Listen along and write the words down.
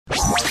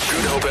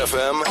Hope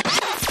FM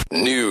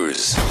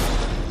News.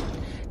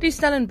 Die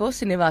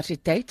Stellenbosch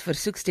Universiteit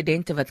versoek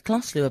studente wat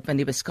klas loop in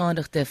die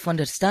beskadigde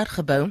Sterr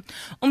gebou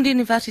om die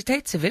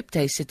universiteit se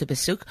webtuiste te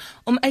besoek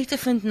om uit te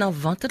vind na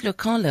watter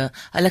lokale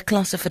hulle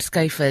klasse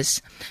verskuif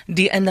is.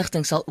 Die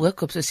inligting sal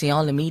ook op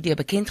sosiale media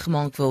bekend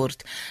gemaak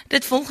word.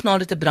 Dit volg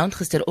nadat 'n brand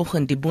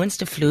gisteroggend die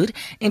boonste vloer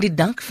en die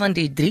dak van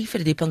die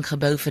 3-verdieping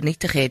gebou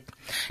vernietig het.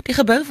 Die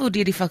gebou word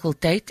deur die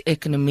fakulteit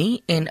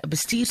Ekonomie en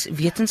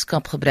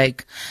Bestuurswetenskap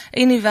gebruik.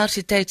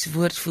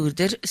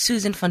 Universiteitswoordvoerder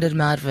Susan van der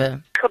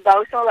Merwe.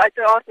 Gebou sal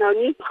uiteraard nou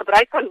nie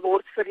gebruik kan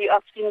word vir die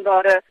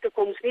afsienbare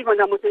toekoms nie,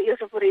 want dan moet nou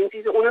eers 'n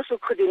forensiese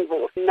ondersoek gedoen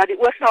word na die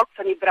oorsaak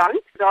van die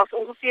brand. Daar's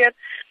ongeveer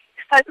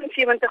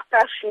 75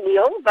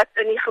 personeel wat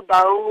in die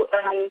gebou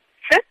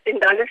sit, en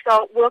dan is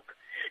daar ook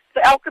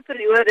vir elke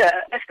periode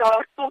is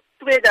daar tot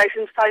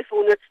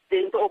 2500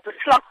 studente op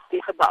beslag in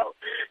die gebou.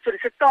 So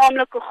dis 'n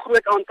taamlike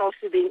groot aantal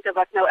studente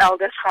wat nou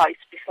elders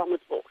gehuisves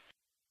moet word.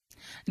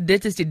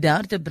 Dit is die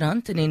derde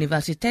brand in die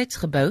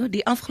universiteitsgebou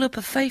die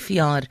afgelope 5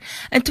 jaar.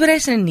 In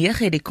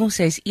 2009 het die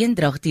koshuis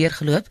eendrag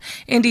deurgeloop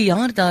en die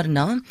jaar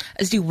daarna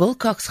is die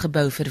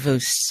Wilcox-gebou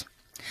verwoes.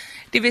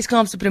 Die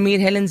Weskaapse premier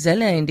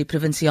Hulle en die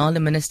provinsiale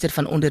minister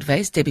van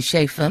onderwys Debbie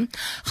Schäfer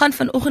gaan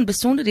vanoggend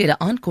besonderhede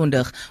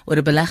aankondig oor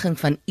 'n belegging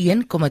van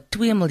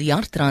 1,2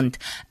 miljard rand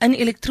in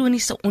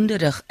elektroniese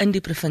onderrig in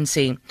die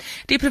provinsie.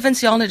 Die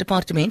provinsiale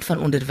departement van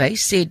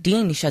onderwys sê die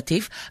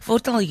inisiatief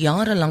word al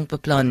jare lank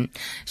beplan.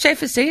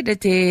 Schäfer sê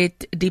dit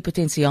het die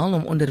potensiaal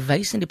om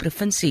onderwys in die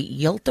provinsie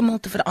heeltemal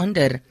te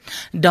verander.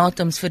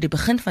 Datums vir die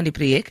begin van die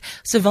projek,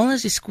 sowel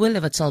as die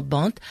skole wat sal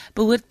baat,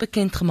 behoort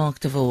bekend gemaak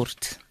te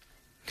word.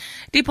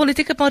 Die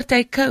politieke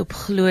party Cope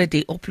glo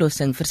die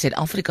oplossing vir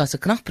Suid-Afrika se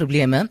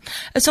kragprobleme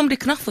is om die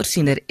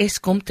kragvoorsiener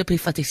Eskom te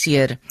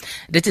privatiseer.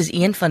 Dit is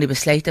een van die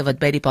besluite wat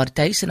by die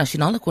party se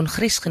nasionale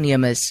kongres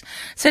geneem is.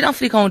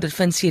 Suid-Afrika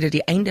ondervind sedert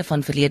die einde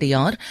van verlede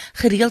jaar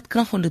gereeld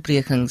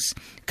kragonderbrekings.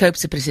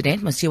 Cope se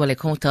president, Masiwa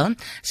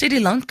sê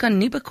die land kan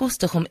nie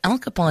bekostig om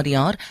elke paar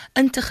jaar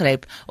in te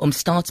gryp om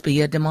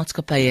staatsbeheerde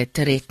maatskappye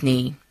te red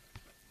nie.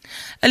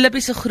 'n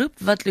Libiese groep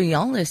wat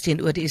lojaal is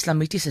teenoor die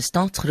islamitiese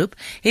staatsgroep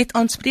het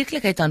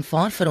aanspreeklikheid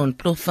aanvaar vir 'n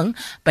ontploffing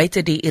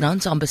buite die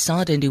Iraanse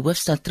ambassade in die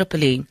hoofstad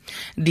Tripoli.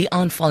 Die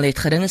aanval het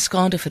geringe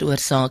skade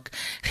veroorsaak.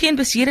 Geen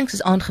beserings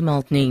is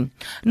aangemeld nie.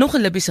 Nog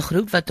 'n Libiese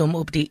groep wat hom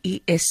op die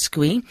IS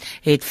skwee,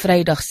 het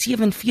Vrydag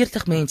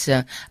 47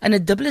 mense in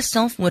 'n dubbele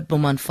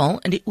selfmoordbomaanval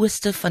in die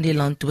ooste van die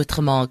land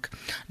doodgemaak.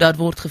 Daar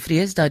word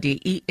gevrees dat die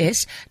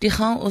IS die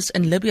chaos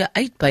in Libië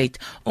uitbuit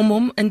om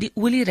hom in die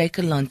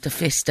olieryke land te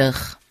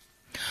vestig.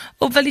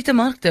 Op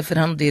valutamarkte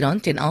verhandel die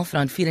rand teen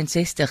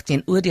R11.64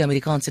 teenoor die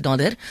Amerikaanse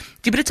dollar,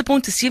 die Britse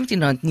pond is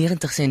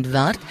R17.90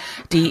 werd,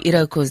 die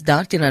euro kos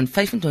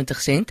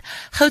R13.25,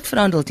 goud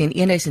verhandel teen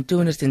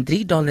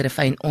 $1,203 'n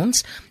fyn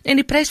ons, en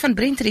die prys van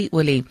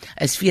Brent-olie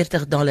is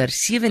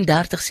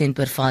 $40.37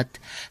 per vat.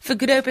 Vir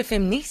Good Hope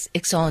FM nuus,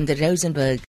 ek Rosenburg.